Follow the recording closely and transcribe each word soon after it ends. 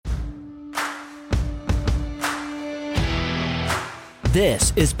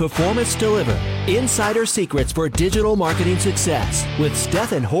This is Performance Delivered, Insider Secrets for Digital Marketing Success with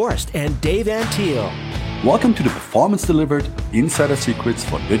Stefan Horst and Dave Antil. Welcome to the Performance Delivered, Insider Secrets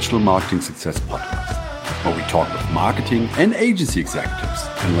for Digital Marketing Success podcast, where we talk with marketing and agency executives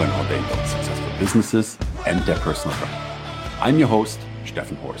and learn how they build successful businesses and their personal brand. I'm your host,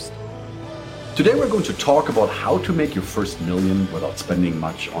 Stefan Horst. Today we're going to talk about how to make your first million without spending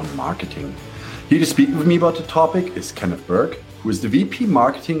much on marketing. Here to speak with me about the topic is Kenneth Burke, who is the VP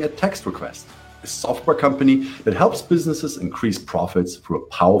Marketing at TextRequest, a software company that helps businesses increase profits through a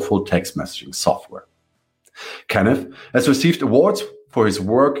powerful text messaging software. Kenneth has received awards for his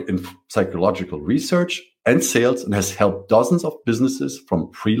work in psychological research and sales and has helped dozens of businesses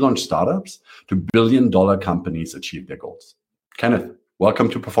from pre-launch startups to billion-dollar companies achieve their goals. Kenneth, welcome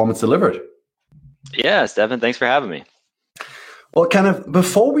to Performance Delivered. Yeah, Stefan, thanks for having me. Well, Kenneth,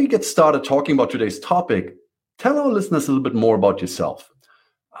 before we get started talking about today's topic, tell our listeners a little bit more about yourself.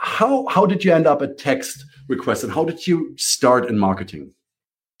 How did you end up at TextRequest and how did you start in marketing?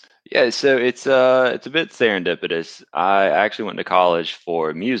 Yeah, so it's a bit serendipitous. I actually went to college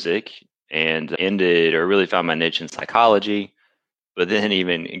for music and really found my niche in psychology, but then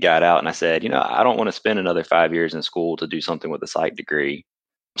even got out and I said, I don't want to spend another 5 years in school to do something with a psych degree.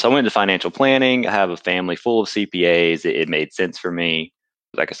 So I went into financial planning. I have a family full of CPAs. It made sense for me.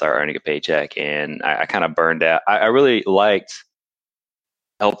 I could start earning a paycheck, and I kind of burned out. I really liked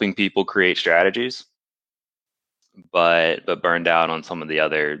helping people create strategies, but burned out on some of the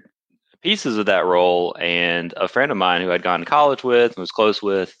other pieces of that role. And a friend of mine who I'd gone to college with and was close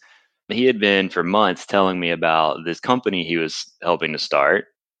with, he had been for months telling me about this company he was helping to start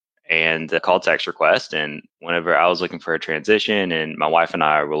and called TextRequest. And whenever I was looking for a transition and my wife and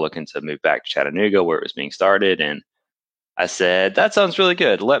I were looking to move back to Chattanooga where it was being started, and I said, that sounds really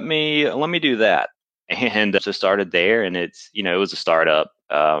good. Let me do that. And so started there, and it was a startup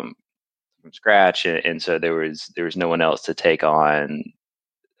from scratch. And so there was no one else to take on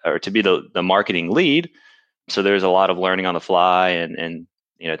or to be the marketing lead. So there's a lot of learning on the fly and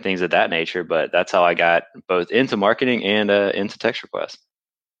things of that nature. But that's how I got both into marketing and into TextRequest.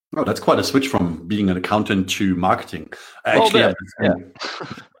 Oh, that's quite a switch from being an accountant to marketing. I actually have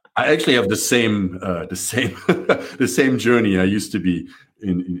the same the same journey. I used to be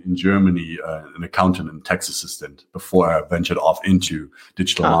in Germany an accountant and tax assistant before I ventured off into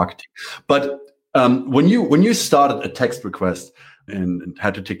digital marketing. But when you started at TextRequest and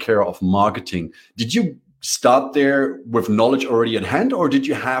had to take care of marketing, did you start there with knowledge already at hand, or did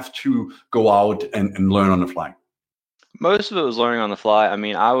you have to go out and learn on the fly? Most of it was learning on the fly. I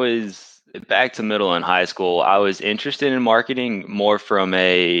mean, I was back to middle and high school. I was interested in marketing more from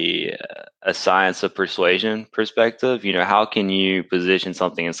a science of persuasion perspective. How can you position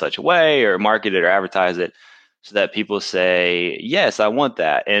something in such a way or market it or advertise it so that people say, yes, I want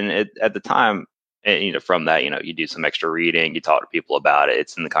that. And at the time, from that, you do some extra reading, you talk to people about it.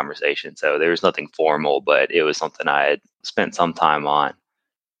 It's in the conversation. So there was nothing formal, but it was something I had spent some time on.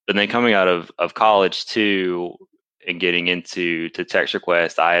 But then coming out of college too, and getting into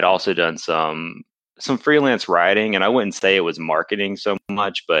TextRequest, I had also done some freelance writing, and I wouldn't say it was marketing so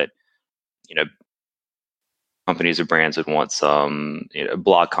much, but companies or brands would want some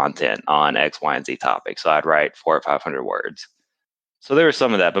blog content on X, Y, and Z topics. So I'd write 400 or 500 words. So there was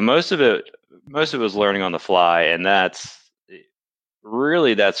some of that, but most of it was learning on the fly, and that's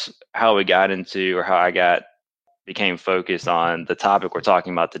how we got into, or how I became focused on the topic we're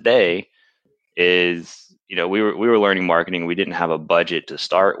talking about today. Is we were learning marketing. We didn't have a budget to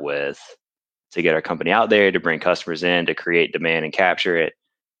start with to get our company out there, to bring customers in, to create demand and capture it.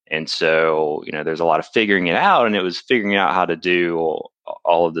 And so, there's a lot of figuring it out, and it was figuring out how to do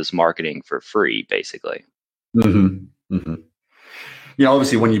all of this marketing for free, basically. Mm-hmm. Mm-hmm.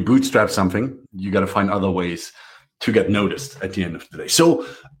 Obviously, when you bootstrap something, you got to find other ways to get noticed at the end of the day. So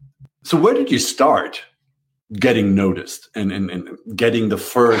where did you start getting noticed and getting the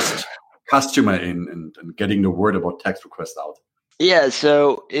first customer in and getting the word about TextRequest out? Yeah,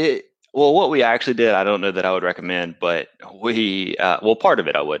 so what we actually did, I don't know that I would recommend, but part of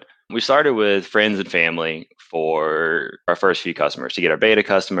it I would. We started with friends and family for our first few customers, to get our beta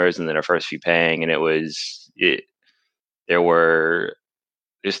customers and then our first few paying. And there's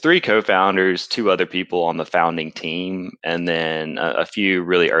 3 co-founders, 2 other people on the founding team, and then a few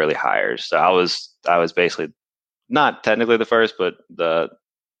really early hires. So I was basically not technically the first, but the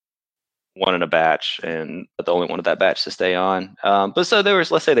one in a batch, and the only one of that batch to stay on. But so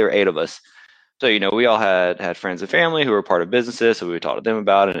let's say there were 8 of us. So, we all had friends and family who were part of businesses, so we would talk to them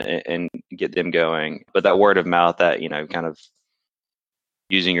about it and get them going. But that word of mouth, that, kind of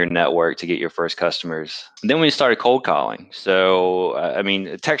using your network to get your first customers. And then we started cold calling. So,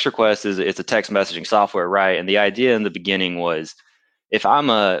 Text Request it's a text messaging software, right? And the idea in the beginning was, if I'm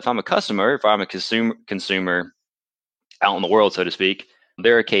a customer, if I'm a consumer out in the world, so to speak,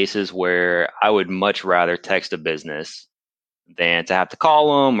 there are cases where I would much rather text a business than to have to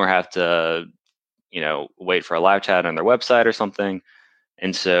call them or have to, wait for a live chat on their website or something.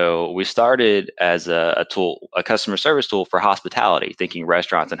 And so we started as a tool, a customer service tool for hospitality, thinking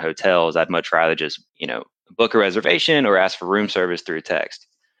restaurants and hotels. I'd much rather just, book a reservation or ask for room service through text.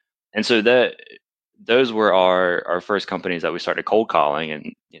 And so those were our first companies that we started cold calling.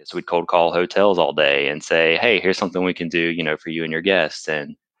 And so we'd cold call hotels all day and say, hey, here's something we can do, for you and your guests.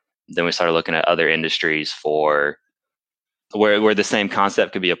 And then we started looking at other industries for where the same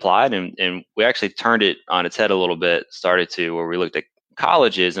concept could be applied. And we actually turned it on its head a little bit, started to where we looked at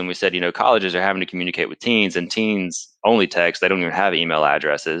colleges and we said, colleges are having to communicate with teens, and teens only text. They don't even have email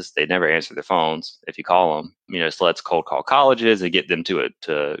addresses. They never answer their phones if you call them. So let's cold call colleges and get them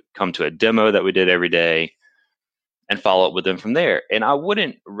to come to a demo that we did every day and follow up with them from there. And I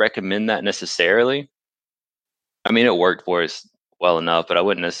wouldn't recommend that necessarily. It worked for us well enough, but I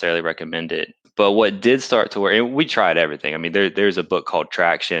wouldn't necessarily recommend it. But what did start to work, and we tried everything. There's a book called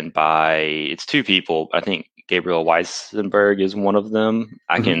Traction it's two people. I think Gabriel Weisenberg is one of them.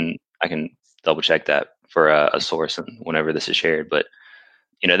 I can double check that for a source and whenever this is shared. But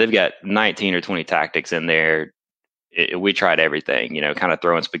they've got 19 or 20 tactics in there. We tried everything. Kind of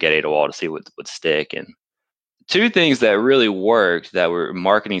throwing spaghetti at a wall to see what would stick. And two things that really worked that were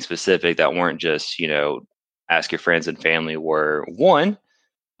marketing specific, that weren't just ask your friends and family, were, one,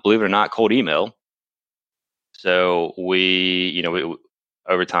 believe it or not, cold email. So we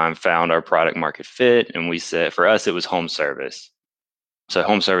over time found our product market fit, and we said for us it was home service. So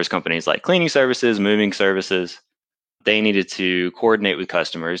home service companies like cleaning services, moving services, they needed to coordinate with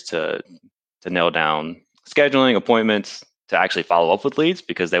customers to nail down scheduling appointments, to actually follow up with leads,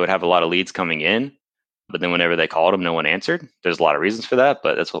 because they would have a lot of leads coming in, but then whenever they called them, no one answered. There's a lot of reasons for that,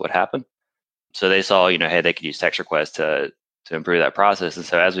 but that's what would happen. So they saw, hey, they could use Text Request to improve that process. And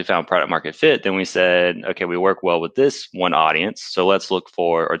so as we found product market fit, then we said, okay, we work well with this one audience. So let's look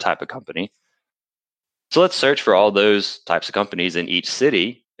for our type of company. So let's search for all those types of companies in each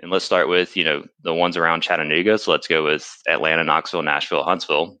city. And let's start with, the ones around Chattanooga. So let's go with Atlanta, Knoxville, Nashville,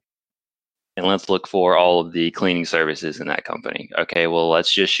 Huntsville. And let's look for all of the cleaning services in that company. Okay, well,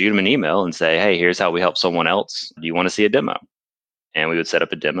 let's just shoot them an email and say, hey, here's how we help someone else. Do you want to see a demo? And we would set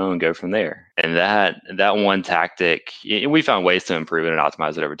up a demo and go from there. And that one tactic, we found ways to improve it and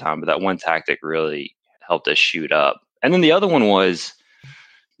optimize it over time, but that one tactic really helped us shoot up. And then the other one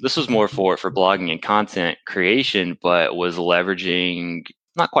this was more for blogging and content creation, but was leveraging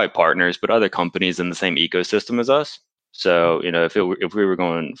not quite partners, but other companies in the same ecosystem as us. So, if we were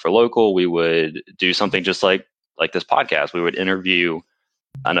going for local, we would do something just like this podcast. We would interview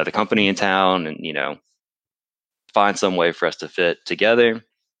another company in town and, find some way for us to fit together.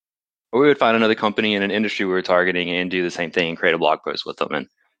 Or we would find another company in an industry we were targeting and do the same thing and create a blog post with them and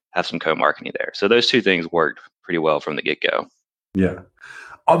have some co-marketing there. So those two things worked pretty well from the get-go. Yeah.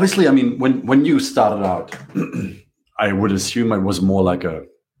 Obviously, when you started out, I would assume it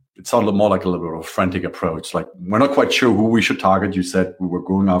sounded more like a little bit of a frantic approach. Like, we're not quite sure who we should target. You said we were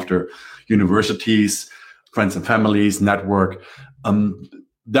going after universities, friends and families, network.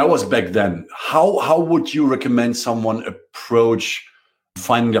 That was back then. How would you recommend someone approach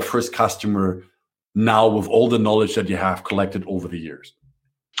finding their first customer now with all the knowledge that you have collected over the years?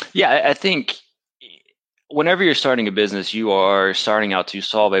 Yeah, I think whenever you're starting a business, you are starting out to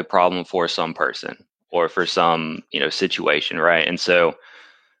solve a problem for some person or for some, situation, right? And so,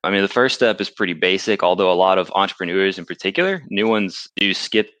 the first step is pretty basic, although a lot of entrepreneurs in particular, new ones, do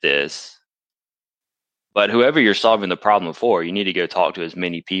skip this. But whoever you're solving the problem for, you need to go talk to as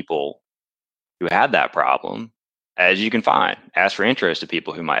many people who had that problem as you can find. Ask for interest to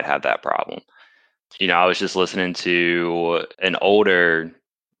people who might have that problem. I was just listening to an older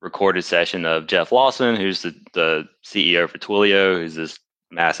recorded session of Jeff Lawson, who's the CEO for Twilio, who's this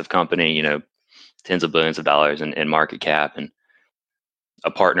massive company, tens of billions of dollars in market cap, and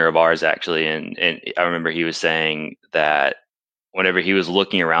a partner of ours actually. And I remember he was saying that whenever he was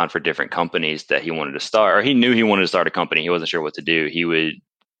looking around for different companies that he wanted to start, or he knew he wanted to start a company, he wasn't sure what to do. He would,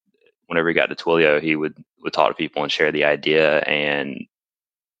 whenever he got to Twilio, he would talk to people and share the idea, and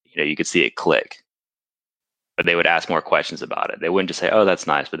you could see it click. But they would ask more questions about it. They wouldn't just say, "Oh, that's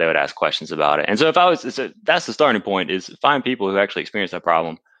nice," but they would ask questions about it. And so that's the starting point: is find people who actually experience that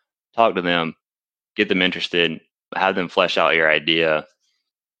problem, talk to them, get them interested, have them flesh out your idea,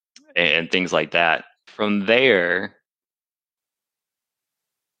 and things like that. From there,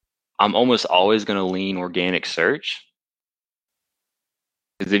 I'm almost always going to lean organic search.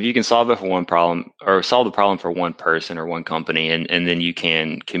 Because if you can solve it for one problem or solve the problem for one person or one company, and then you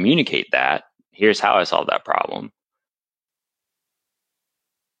can communicate that, here's how I solve that problem.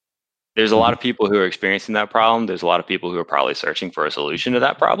 There's a lot of people who are experiencing that problem. There's a lot of people who are probably searching for a solution to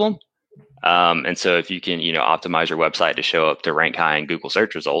that problem. And so if you can, optimize your website to show up to rank high in Google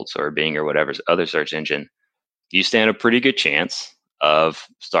search results or Bing or whatever other search engine, you stand a pretty good chance of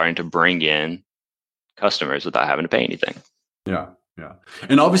starting to bring in customers without having to pay anything. Yeah. Yeah.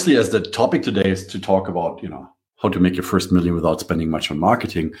 And obviously, as the topic today is to talk about, how to make your first million without spending much on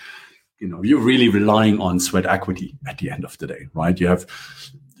marketing, you're really relying on sweat equity at the end of the day, right? You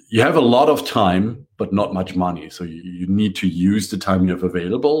have a lot of time, but not much money. So you need to use the time you have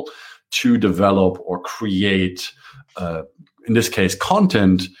available to develop or create, in this case,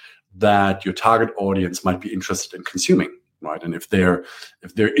 content that your target audience might be interested in consuming, right? And if they're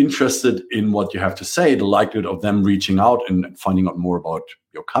interested in what you have to say, the likelihood of them reaching out and finding out more about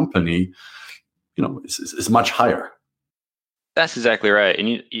your company, is much higher. That's exactly right.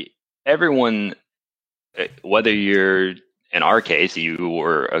 And everyone, whether you're, in our case, you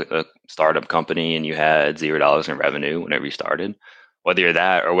were a startup company and you had $0 in revenue whenever you started, whether you're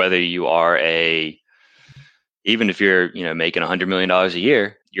that or whether you are even if you're, making $100 million a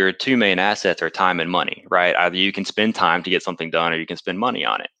year, your two main assets are time and money, right? Either you can spend time to get something done or you can spend money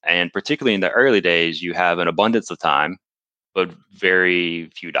on it. And particularly in the early days, you have an abundance of time, but very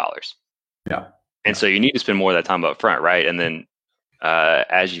few dollars. Yeah. And so you need to spend more of that time up front, right? And then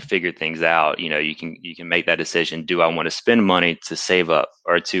as you figure things out, you can make that decision. Do I want to spend money to save up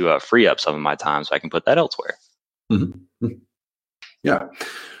or to free up some of my time so I can put that elsewhere? Mm-hmm. Yeah.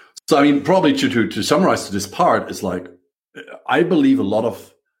 So, I mean, probably to summarize this part is like, I believe a lot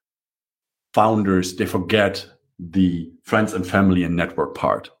of founders, they forget the friends and family and network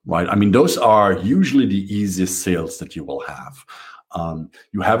part, right? I mean, those are usually the easiest sales that you will have.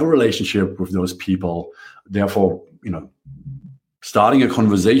 You have a relationship with those people. Therefore, starting a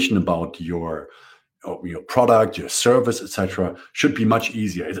conversation about your product, your service, etc., should be much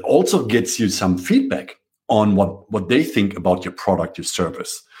easier. It also gets you some feedback on what they think about your product, your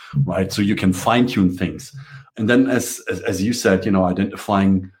service, right? So you can fine tune things. And then as you said,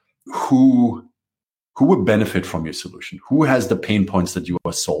 identifying who would benefit from your solution, who has the pain points that you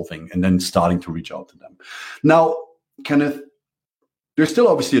are solving, and then starting to reach out to them. Now, Kenneth, there's still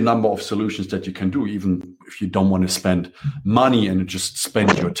obviously a number of solutions that you can do, even if you don't want to spend money and just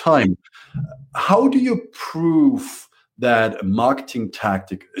spend your time. How do you prove that a marketing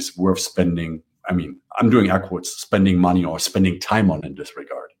tactic is worth spending? I mean, I'm doing air quotes, spending money or spending time on in this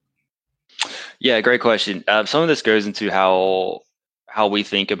regard. Yeah, great question. Some of this goes into how we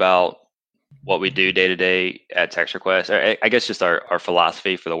think about what we do day to day at TextRequest. I guess just our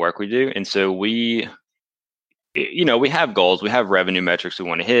philosophy for the work we do. And so we have goals. We have revenue metrics we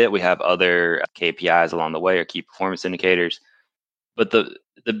want to hit. We have other KPIs along the way or key performance indicators. But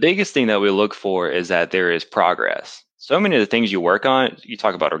the biggest thing that we look for is that there is progress. So many of the things you work on, you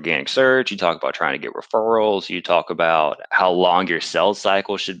talk about organic search, you talk about trying to get referrals, you talk about how long your sales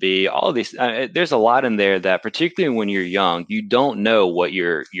cycle should be, all of these. There's a lot in there that, particularly when you're young, you don't know what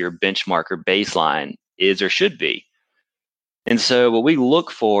your benchmark or baseline is or should be. And so what we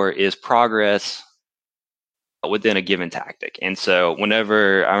look for is progress within a given tactic. And so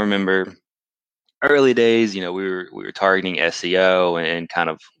whenever I remember early days, we were targeting SEO and kind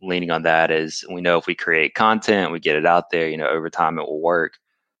of leaning on that as we know if we create content, we get it out there, over time it will work.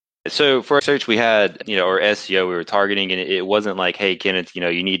 So for our search we had, or SEO we were targeting, and it wasn't like, hey, Kenneth,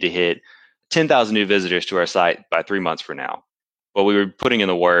 you need to hit 10,000 new visitors to our site by 3 months from now. But we were putting in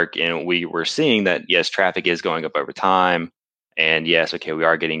the work and we were seeing that, yes, traffic is going up over time. And yes, okay, we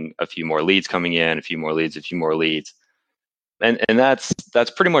are getting a few more leads coming in, a few more leads. And that's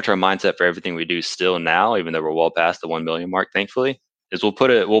pretty much our mindset for everything we do still now, even though we're well past the 1 million mark, thankfully, is we'll put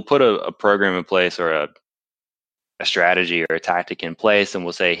a program in place or a strategy or a tactic in place, and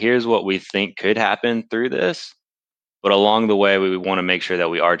we'll say, here's what we think could happen through this. But along the way, we want to make sure that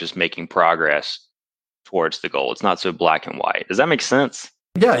we are just making progress towards the goal. It's not so black and white. Does that make sense?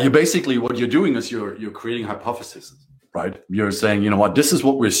 Yeah, you basically, what you're doing is you're creating hypotheses, right? You're saying, this is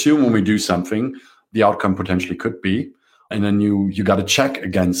what we assume when we do something, the outcome potentially could be. And then you got to check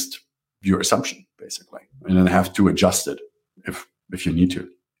against your assumption, basically, and then have to adjust it if you need to.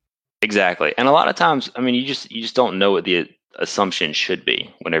 Exactly. And a lot of times, I mean, you just don't know what the assumption should be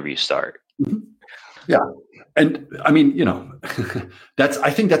whenever you start. Mm-hmm. Yeah. And I mean,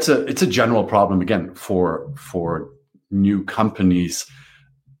 I think it's a general problem again for new companies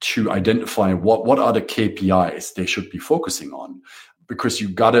to identify what are the KPIs they should be focusing on. because you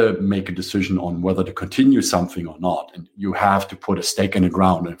got to make a decision on whether to continue something or not. And you have to put a stake in the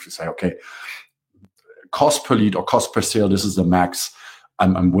ground. And if you say, okay, cost per lead or cost per sale, this is the max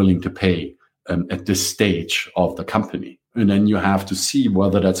I'm willing to pay at this stage of the company. And then you have to see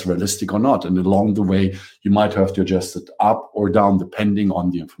whether that's realistic or not. And along the way, you might have to adjust it up or down depending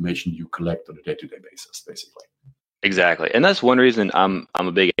on the information you collect on a day-to-day basis, basically. Exactly. And that's one reason I'm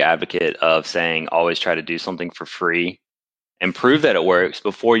a big advocate of saying always try to do something for free and prove that it works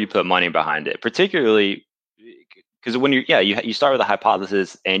before you put money behind it. Particularly because when you start with a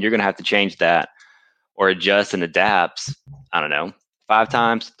hypothesis and you're going to have to change that or adjust and adapt, I don't know, 5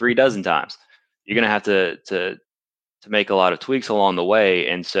 times, 3 dozen times. You're going to have to make a lot of tweaks along the way.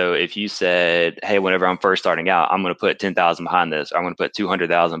 And so if you said, hey, whenever I'm first starting out, I'm going to put 10,000 behind this, or I'm going to put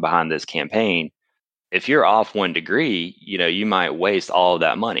 200,000 behind this campaign. If you're off 1 degree, you might waste all of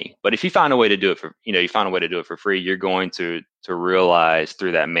that money. But if you find a way to do it for free, you're going to realize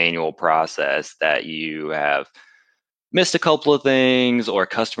through that manual process that you have missed a couple of things, or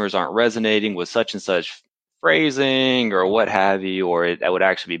customers aren't resonating with such and such phrasing or what have you, or that would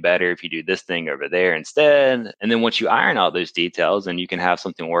actually be better if you do this thing over there instead. And then once you iron out those details and you can have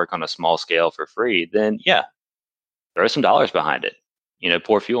something work on a small scale for free, then throw some dollars behind it.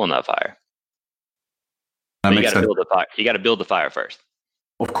 Pour fuel on that fire. You got to build the fire. You got to build the fire first.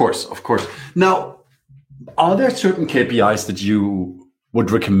 Of course. Now, are there certain KPIs that you would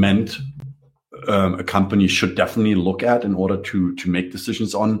recommend a company should definitely look at in order to make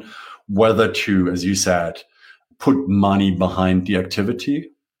decisions on whether to, as you said, put money behind the activity?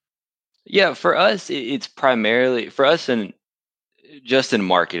 Yeah, for us, it's primarily and just in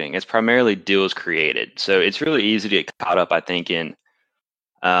marketing, it's primarily deals created. So it's really easy to get caught up, I think, in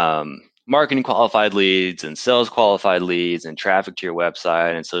marketing qualified leads and sales qualified leads and traffic to your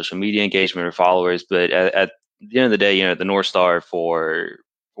website and social media engagement or followers. But at the end of the day, the North Star for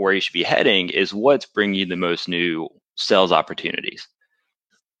where you should be heading is what's bringing you the most new sales opportunities.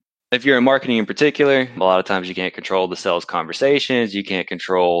 If you're in marketing in particular, a lot of times you can't control the sales conversations. You can't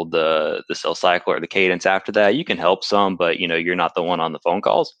control the sales cycle or the cadence after that. You can help some, but you're not the one on the phone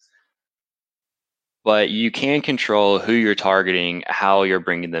calls. But you can control who you're targeting, how you're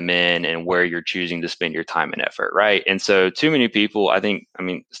bringing them in, and where you're choosing to spend your time and effort, right? And so too many people,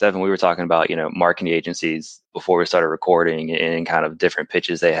 Stefan, we were talking about, marketing agencies before we started recording and kind of different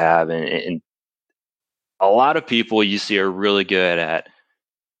pitches they have. And a lot of people you see are really good at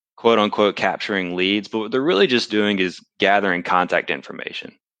quote unquote capturing leads, but what they're really just doing is gathering contact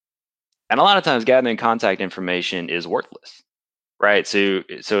information. And a lot of times gathering contact information is worthless. Right. So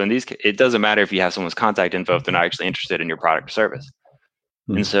in these, it doesn't matter if you have someone's contact info if they're not actually interested in your product or service.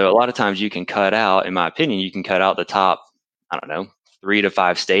 Mm-hmm. And so a lot of times you can cut out, in my opinion, the top, 3 to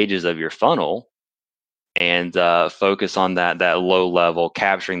 5 stages of your funnel and focus on that low level,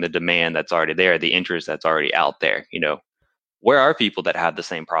 capturing the demand that's already there, the interest that's already out there. Where are people that have the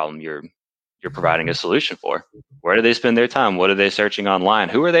same problem you're providing a solution for? Where do they spend their time? What are they searching online?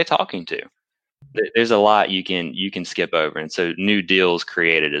 Who are they talking to? There's a lot you can skip over, and so new deals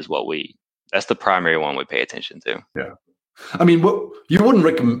created is that's the primary one we pay attention to. Yeah, you wouldn't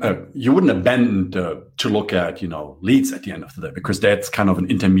recommend, you wouldn't abandon to look at leads at the end of the day, because that's kind of an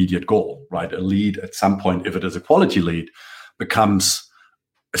intermediate goal, right? A lead at some point, if it is a quality lead, becomes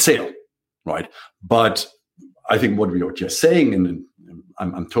a sale, right? But I think what we were just saying, and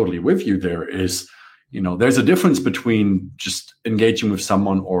I'm totally with you there, is there's a difference between just engaging with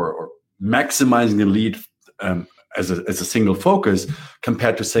someone or maximizing the lead as a single focus,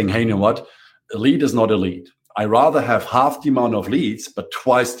 compared to saying, hey, you know what? A lead is not a lead. I rather have half the amount of leads, but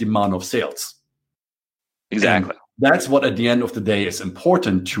twice the amount of sales. Exactly. And that's what at the end of the day is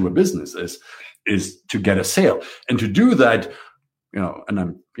important to a business is to get a sale. And to do that, and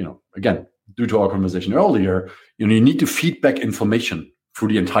I'm, again, due to our conversation earlier, you need to feed back information through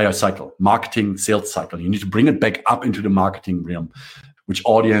the entire cycle, marketing, sales cycle. You need to bring it back up into the marketing realm. Which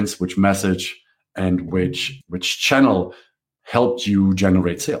audience, which message, and which channel helped you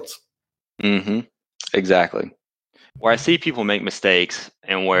generate sales. Mm-hmm. Exactly. Where I see people make mistakes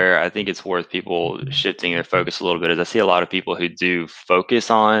and where I think it's worth people shifting their focus a little bit is I see a lot of people who do focus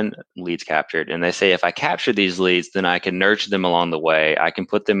on leads captured. And they say, if I capture these leads, then I can nurture them along the way. I can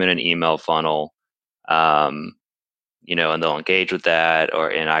put them in an email funnel, and they'll engage with that,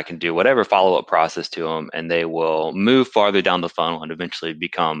 and I can do whatever follow-up process to them, and they will move farther down the funnel and eventually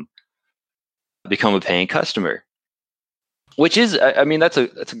become a paying customer. Which is, that's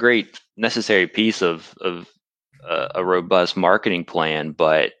a great necessary piece of a robust marketing plan,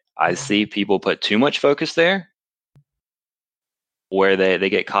 but I see people put too much focus there where they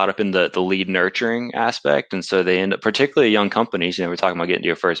get caught up in the lead nurturing aspect. And so they end up, particularly young companies, we're talking about getting to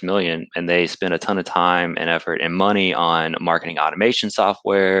your first million, and they spend a ton of time and effort and money on marketing automation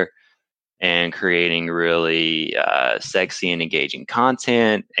software and creating really sexy and engaging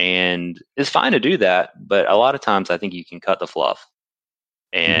content. And it's fine to do that, but a lot of times I think you can cut the fluff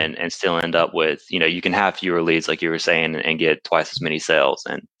and still end up with, you can have fewer leads, like you were saying, and get twice as many sales.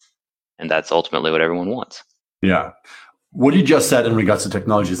 And that's ultimately what everyone wants. Yeah. What you just said in regards to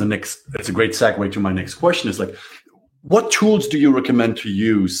technology is it's a great segue to my next question, is like, what tools do you recommend to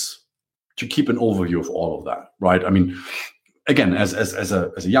use to keep an overview of all of that, right? I mean, again, as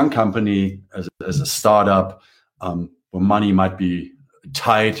a young company, as a startup, where money might be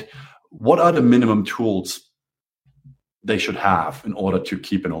tight, what are the minimum tools they should have in order to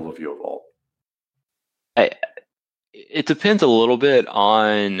keep an overview of all? It depends a little bit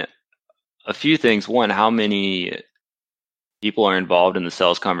on a few things. One, how many people are involved in the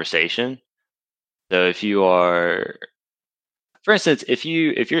sales conversation. So if you are, for instance, if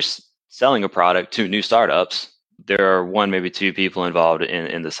you're selling a product to new startups, there are one, maybe two people involved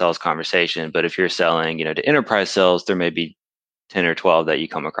in the sales conversation. But if you're selling, to enterprise sales, there may be 10 or 12 that you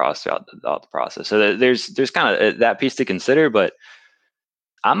come across throughout the process. So there's kind of that piece to consider. But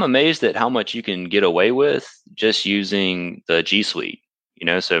I'm amazed at how much you can get away with just using the G Suite.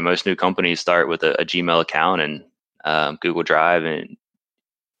 So most new companies start with a Gmail account and Google Drive, and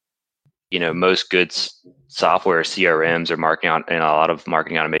most good software CRMs are marketing on, and a lot of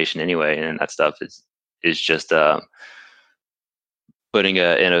marketing automation anyway, and that stuff is just putting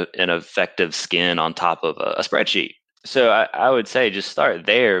an effective skin on top of a spreadsheet. So I would say just start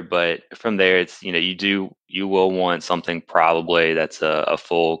there, but from there it's you will want something probably that's a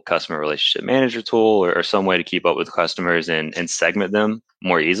full customer relationship manager tool or some way to keep up with customers and segment them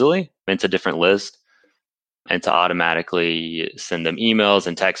more easily into different lists, and to automatically send them emails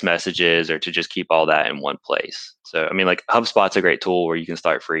and text messages, or to just keep all that in one place. So, I mean, like HubSpot's a great tool where you can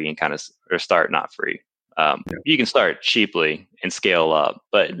start free and or start not free. You can start cheaply and scale up,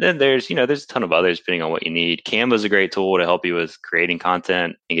 but then there's a ton of others depending on what you need. Canva's a great tool to help you with creating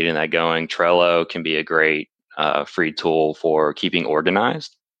content and getting that going. Trello can be a great free tool for keeping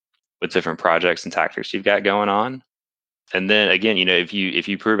organized with different projects and tactics you've got going on. And then again, if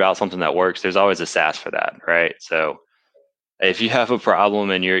you prove out something that works, there's always a SaaS for that, right? So if you have a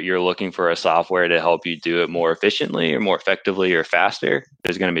problem and you're looking for a software to help you do it more efficiently or more effectively or faster,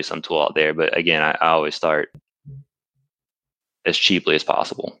 there's going to be some tool out there. But again, I always start as cheaply as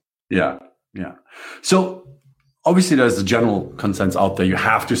possible. Yeah. So obviously there's a general consensus out there. You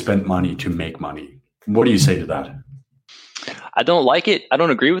have to spend money to make money. What do you say to that? I don't like it. I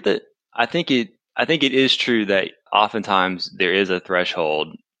don't agree with it. I think it is true that oftentimes there is a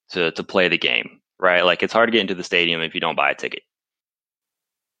threshold to play the game. Right? Like it's hard to get into the stadium if you don't buy a ticket.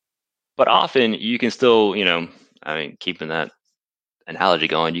 But often you can still, keeping that analogy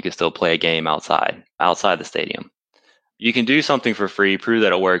going, you can still play a game outside the stadium. You can do something for free, prove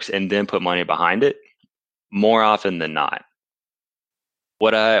that it works, and then put money behind it more often than not.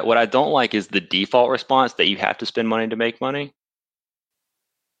 What I don't like is the default response that you have to spend money to make money.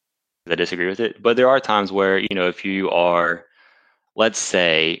 I disagree with it. But there are times where, if you are, let's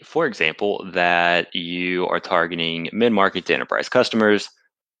say, for example, that you are targeting mid-market to enterprise customers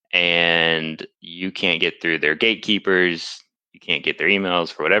and you can't get through their gatekeepers, you can't get their emails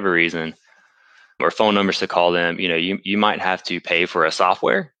for whatever reason, or phone numbers to call them, you might have to pay for a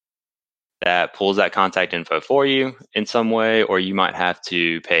software that pulls that contact info for you in some way, or you might have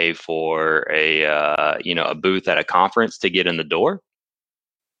to pay for a booth at a conference to get in the door.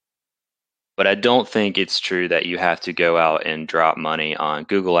 But I don't think it's true that you have to go out and drop money on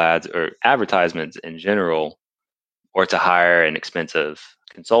Google Ads or advertisements in general, or to hire an expensive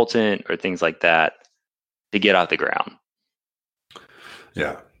consultant or things like that to get off the ground.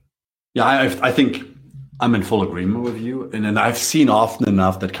 Yeah. I think I'm in full agreement with you. And I've seen often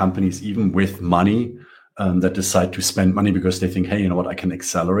enough that companies, even with money, that decide to spend money because they think, hey, you know what, I can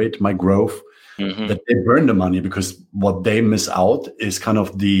accelerate my growth, that they burn the money, because what they miss out is kind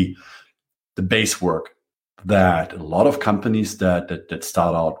of the base work that a lot of companies that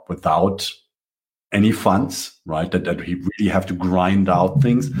start out without any funds, right? That we really have to grind out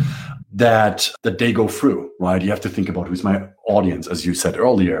things that they go through, right? You have to think about who's my audience, as you said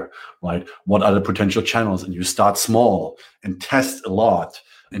earlier, right? What are the potential channels? And you start small and test a lot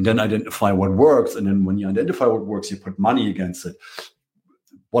and then identify what works. And then when you identify what works, you put money against it.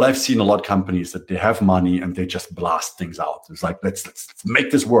 What I've seen a lot of companies that they have money and they just blast things out. It's like, let's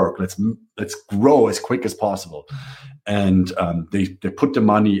make this work. Let's grow as quick as possible. And they put the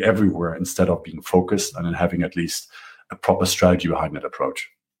money everywhere instead of being focused and then having at least a proper strategy behind that approach.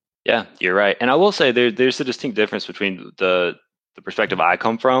 Yeah, you're right. And I will say there's a distinct difference between the perspective I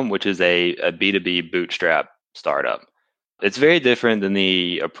come from, which is a B2B bootstrap startup. It's very different than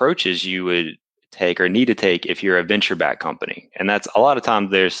the approaches you would take or need to take if you're a venture-backed company. And that's a lot of times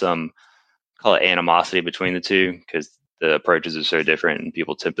there's some, call it animosity between the two, because the approaches are so different and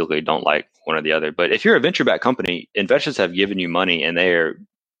people typically don't like one or the other. But if you're a venture-backed company, investors have given you money and they are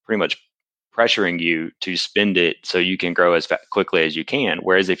pretty much pressuring you to spend it so you can grow as quickly as you can.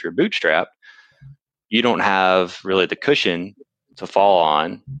 Whereas if you're bootstrapped, you don't have really the cushion to fall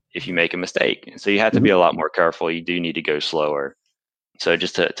on if you make a mistake. So you have to be a lot more careful. You do need to go slower. So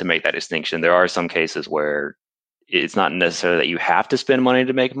just to make that distinction, there are some cases where it's not necessarily that you have to spend money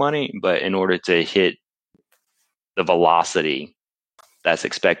to make money, but in order to hit the velocity that's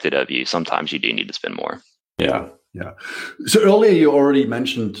expected of you, sometimes you do need to spend more. Yeah. So earlier you already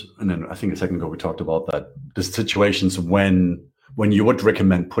mentioned, and then I think a second ago we talked about that, the situations when you would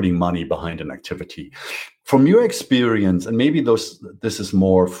recommend putting money behind an activity. From your experience, and maybe this is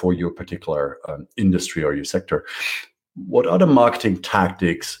more for your particular industry or your sector, what are the marketing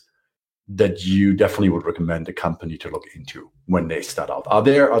tactics that you definitely would recommend a company to look into when they start out? Are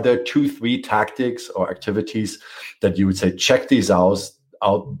there 2-3 tactics or activities that you would say, check these out?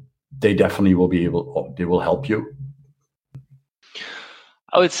 They definitely will be able, or they will help you?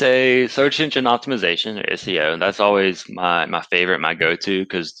 I would say search engine optimization, or SEO. That's always my favorite, my go-to,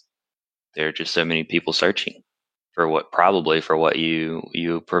 because there are just so many people searching for what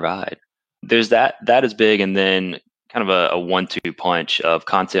you provide. There's that is big, and then kind of a 1-2 punch of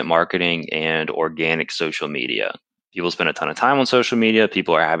content marketing and organic social media. People spend a ton of time on social media.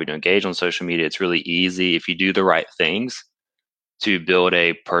 People are happy to engage on social media. It's really easy if you do the right things to build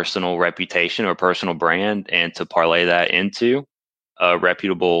a personal reputation or personal brand and to parlay that into a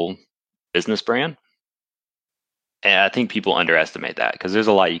reputable business brand. And I think people underestimate that because there's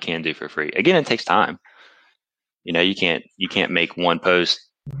a lot you can do for free. Again, it takes time. You can't make one post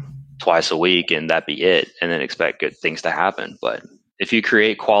twice a week and that be it, and then expect good things to happen. But if you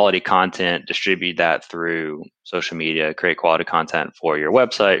create quality content, distribute that through social media, create quality content for your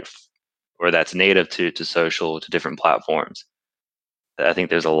website, or that's native to social, to different platforms, I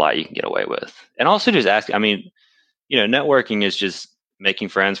think there's a lot you can get away with. And also just ask, networking is just making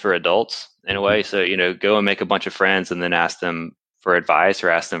friends for adults in a way. So, go and make a bunch of friends and then ask them for advice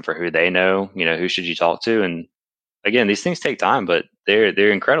or ask them for who they know, who should you talk to? And again, these things take time, but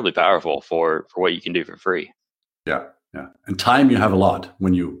they're incredibly powerful for what you can do for free. Yeah. And time you have a lot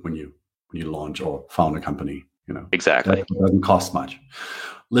when you launch or found a company, Exactly. It doesn't cost much.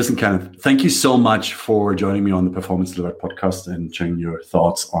 Listen, Kenneth, thank you so much for joining me on the Performance Delivered podcast and sharing your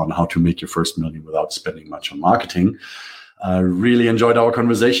thoughts on how to make your first million without spending much on marketing. I really enjoyed our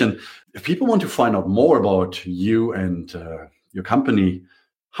conversation. If people want to find out more about you and your company,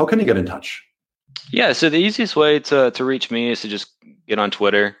 how can they get in touch? Yeah, so the easiest way to reach me is to just get on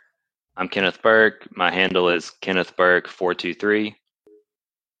Twitter. I'm Kenneth Burke. My handle is Kenneth Burke 423.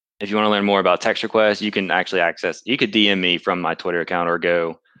 If you want to learn more about TextRequest, you can actually you could DM me from my Twitter account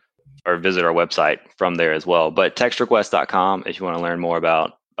or visit our website from there as well. But textrequest.com if you want to learn more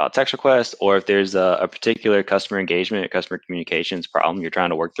about TextRequest, or if there's a particular customer engagement, customer communications problem you're trying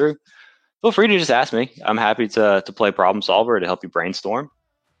to work through, feel free to just ask me. I'm happy to play problem solver to help you brainstorm.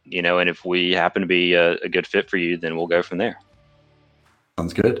 And if we happen to be a good fit for you, then we'll go from there.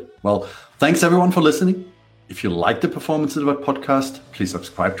 Sounds good. Well, thanks everyone for listening. If you like the Performance Delivered podcast, please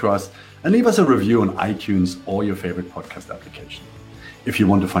subscribe to us and leave us a review on iTunes or your favorite podcast application. If you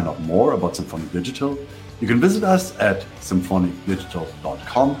want to find out more about Symphonic Digital, you can visit us at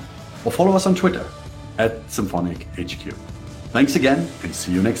symphonicdigital.com or follow us on Twitter at SymphonicHQ. Thanks again and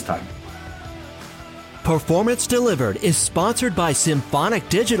see you next time. Performance Delivered is sponsored by Symphonic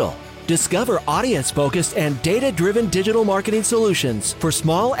Digital. Discover audience-focused and data-driven digital marketing solutions for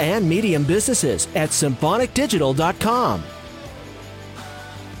small and medium businesses at symphonicdigital.com.